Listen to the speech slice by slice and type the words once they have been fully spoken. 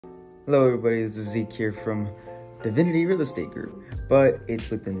Hello everybody, this is Zeke here from Divinity Real Estate Group, but it's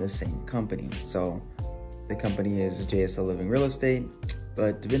within the same company. So the company is JSL Living Real Estate,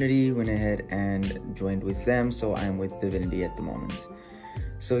 but Divinity went ahead and joined with them, so I'm with Divinity at the moment.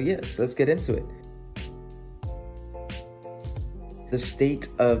 So yes, let's get into it. The state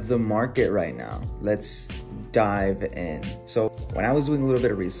of the market right now. Let's dive in. So when I was doing a little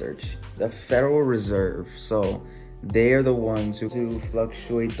bit of research, the Federal Reserve, so they are the ones who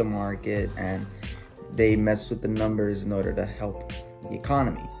fluctuate the market and they mess with the numbers in order to help the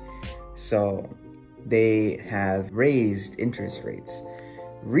economy. So they have raised interest rates.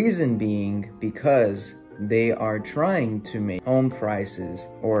 Reason being because they are trying to make home prices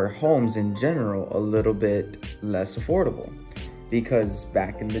or homes in general a little bit less affordable. Because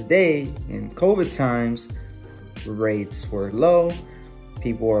back in the day, in COVID times, rates were low,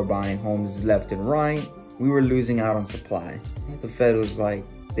 people were buying homes left and right, we were losing out on supply. The Fed was like,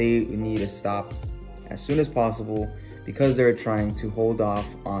 they need to stop as soon as possible because they're trying to hold off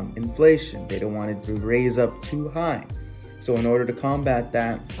on inflation. They don't want it to raise up too high. So in order to combat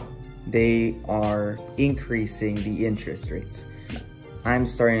that, they are increasing the interest rates. I'm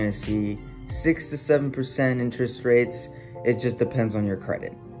starting to see 6 to 7% interest rates. It just depends on your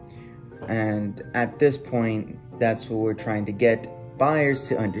credit. And at this point, that's what we're trying to get buyers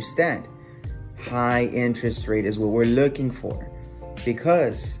to understand. High interest rate is what we're looking for,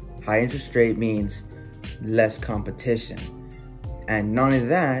 because high interest rate means less competition. And not only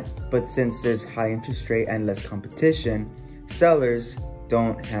that, but since there's high interest rate and less competition, sellers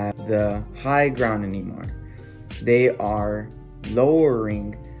don't have the high ground anymore. They are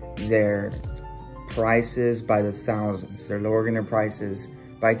lowering their prices by the thousands. They're lowering their prices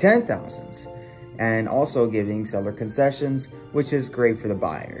by 10,000s and also giving seller concessions, which is great for the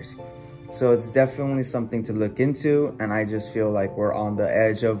buyers. So it's definitely something to look into, and I just feel like we're on the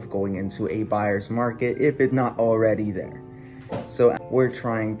edge of going into a buyer's market if it's not already there. So we're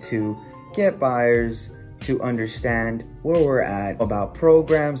trying to get buyers to understand where we're at, about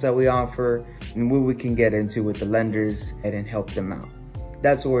programs that we offer and what we can get into with the lenders and help them out.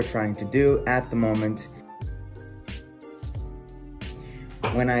 That's what we're trying to do at the moment.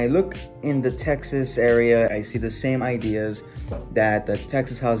 When I look in the Texas area, I see the same ideas that the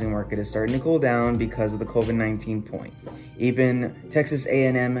Texas housing market is starting to cool down because of the COVID-19 point. Even Texas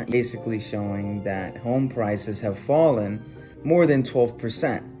A&M basically showing that home prices have fallen more than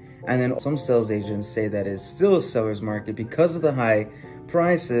 12%. And then some sales agents say that it's still a seller's market because of the high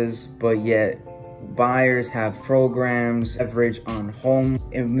prices, but yet buyers have programs, leverage on home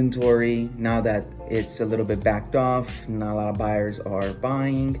inventory. Now that it's a little bit backed off, not a lot of buyers are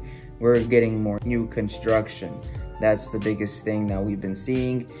buying, we're getting more new construction. That's the biggest thing that we've been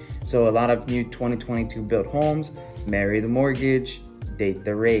seeing. So a lot of new 2022 built homes, marry the mortgage, date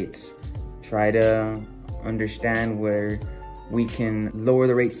the rates. Try to understand where we can lower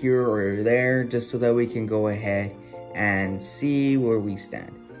the rate here or there, just so that we can go ahead and see where we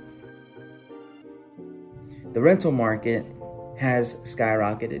stand. The rental market has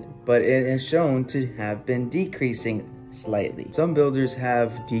skyrocketed, but it has shown to have been decreasing slightly. Some builders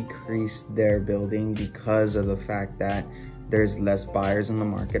have decreased their building because of the fact that there's less buyers in the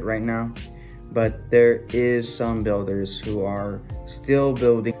market right now. But there is some builders who are still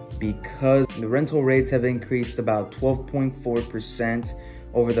building because the rental rates have increased about 12.4%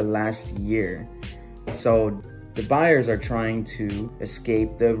 over the last year. So the buyers are trying to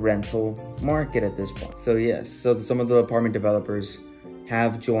escape the rental market at this point. So yes, so some of the apartment developers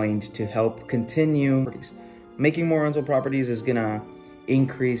have joined to help continue. Making more rental properties is gonna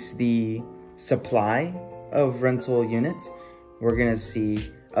increase the supply of rental units. We're gonna see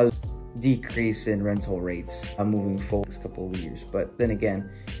a decrease in rental rates moving forward next couple of years. But then again,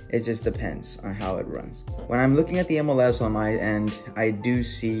 it just depends on how it runs. When I'm looking at the MLS on my end, I do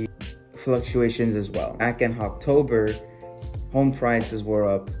see fluctuations as well. Back in October, home prices were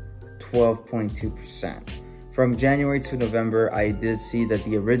up 12.2%. From January to November, I did see that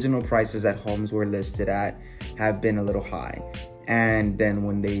the original prices that homes were listed at have been a little high. And then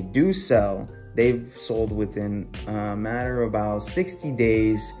when they do sell, they've sold within a matter of about 60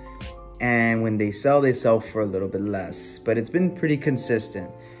 days. And when they sell for a little bit less. But it's been pretty consistent.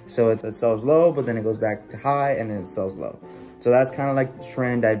 So it sells low, but then it goes back to high, and then it sells low. So that's kind of like the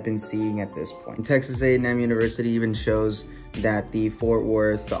trend I've been seeing at this point. Texas A&M University even shows that the Fort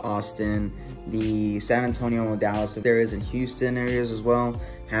Worth, the Austin, the San Antonio, Dallas areas, and Houston areas as well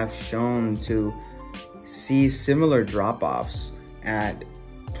have shown to see similar drop-offs. At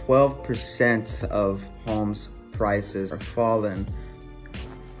 12% of homes prices are fallen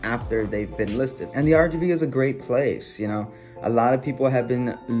after they've been listed. And the RGV is a great place, you know. A lot of people have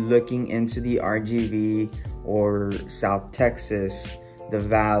been looking into the RGV or South Texas, the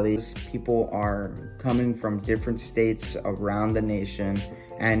valleys. People are coming from different states around the nation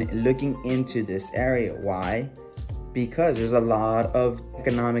and looking into this area. Why? Because there's a lot of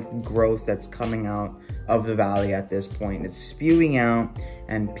economic growth that's coming out of the valley at this point. It's spewing out,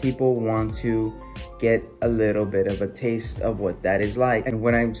 and people want to get a little bit of a taste of what that is like. And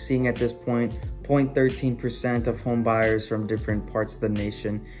what I'm seeing at this point, 0.13% of home buyers from different parts of the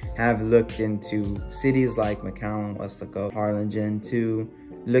nation have looked into cities like McAllen, Weslaco, Harlingen to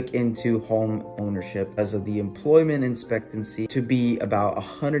look into home ownership as of the employment expectancy to be about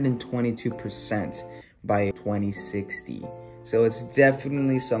 122% by 2060. So it's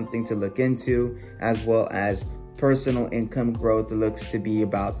definitely something to look into, as well as personal income growth looks to be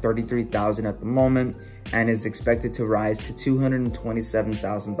about $33,000 at the moment and is expected to rise to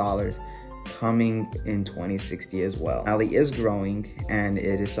 $227,000 coming in 2060 as well. Valley is growing, and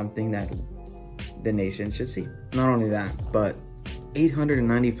it is something that the nation should see. Not only that, but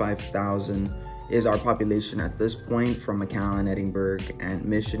 895,000 is our population at this point from McAllen, Edinburgh, and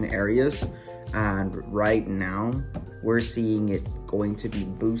Mission areas. And right now, we're seeing it going to be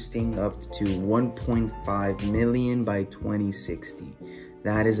boosting up to 1.5 million by 2060.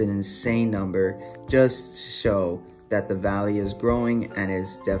 That is an insane number, just to show that the valley is growing and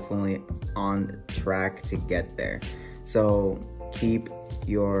is definitely on track to get there. So keep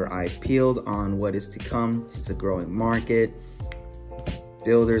your eyes peeled on what is to come. It's a growing market.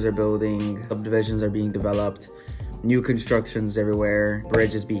 Builders are building, subdivisions are being developed, new constructions everywhere,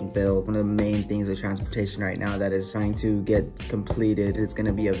 bridges being built. One of the main things of transportation right now that is trying to get completed. It's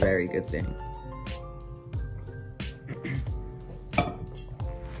gonna be a very good thing.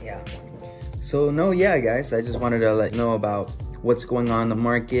 Yeah. So guys, I just wanted to let you know about what's going on in the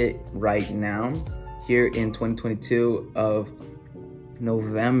market right now here in 2022 of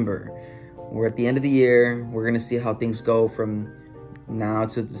November. We're at the end of the year. We're gonna see how things go from now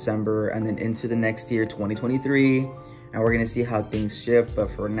to December and then into the next year, 2023, and we're gonna see how things shift. But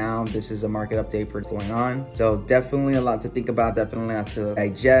for now, this is a market update for what's going on. So definitely a lot to think about, definitely a lot to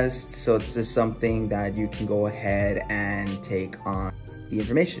digest. So it's just something that you can go ahead and take on the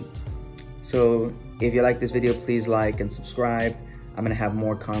information. So if you like this video, please like and subscribe. I'm gonna have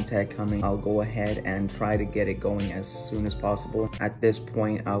more content coming. I'll go ahead and try to get it going as soon as possible. At this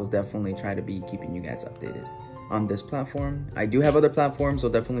point, I'll definitely try to be keeping you guys updated on this platform. I do have other platforms, so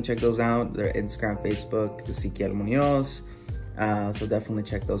definitely check those out. They're Instagram, Facebook, Ezequiel Munoz. So definitely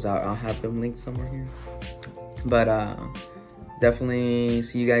check those out. I'll have them linked somewhere here. But definitely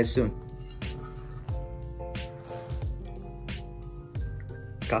see you guys soon.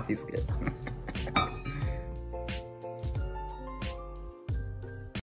 Coffee's good.